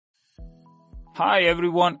Hi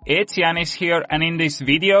everyone, it's Yanis here, and in this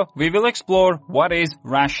video we will explore what is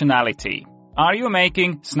rationality. Are you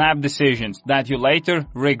making snap decisions that you later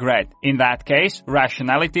regret? In that case,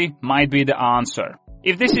 rationality might be the answer.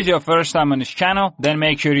 If this is your first time on this channel, then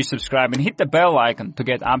make sure you subscribe and hit the bell icon to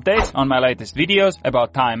get updates on my latest videos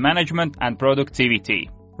about time management and productivity.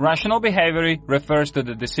 Rational behavior refers to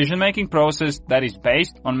the decision-making process that is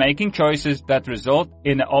based on making choices that result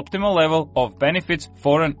in the optimal level of benefits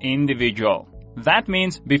for an individual. That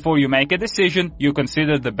means before you make a decision, you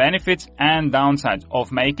consider the benefits and downsides of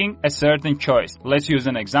making a certain choice. Let's use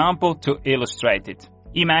an example to illustrate it.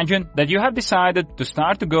 Imagine that you have decided to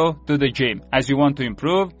start to go to the gym as you want to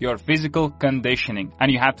improve your physical conditioning, and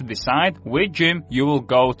you have to decide which gym you will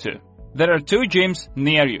go to. There are two gyms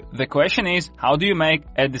near you. The question is, how do you make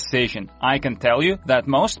a decision? I can tell you that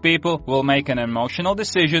most people will make an emotional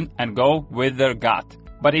decision and go with their gut.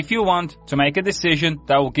 But if you want to make a decision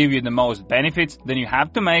that will give you the most benefits, then you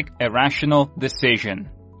have to make a rational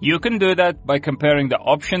decision. You can do that by comparing the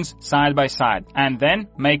options side by side and then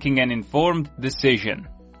making an informed decision.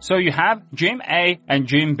 So you have Gym A and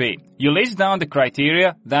Gym B. You list down the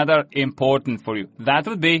criteria that are important for you. That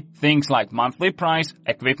would be things like monthly price,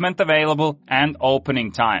 equipment available, and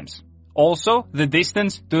opening times. Also, the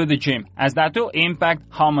distance to the gym, as that will impact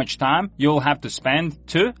how much time you'll have to spend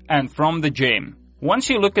to and from the gym.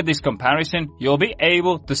 Once you look at this comparison, you'll be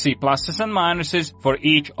able to see pluses and minuses for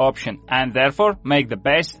each option and therefore make the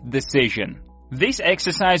best decision. This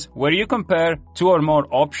exercise where you compare two or more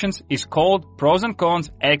options is called pros and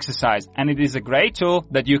cons exercise, and it is a great tool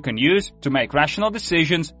that you can use to make rational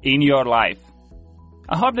decisions in your life.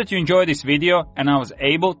 I hope that you enjoyed this video and I was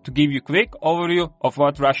able to give you a quick overview of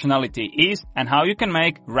what rationality is and how you can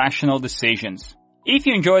make rational decisions. If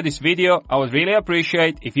you enjoyed this video, I would really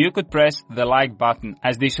appreciate if you could press the like button,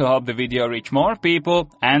 as this will help the video reach more people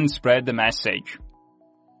and spread the message.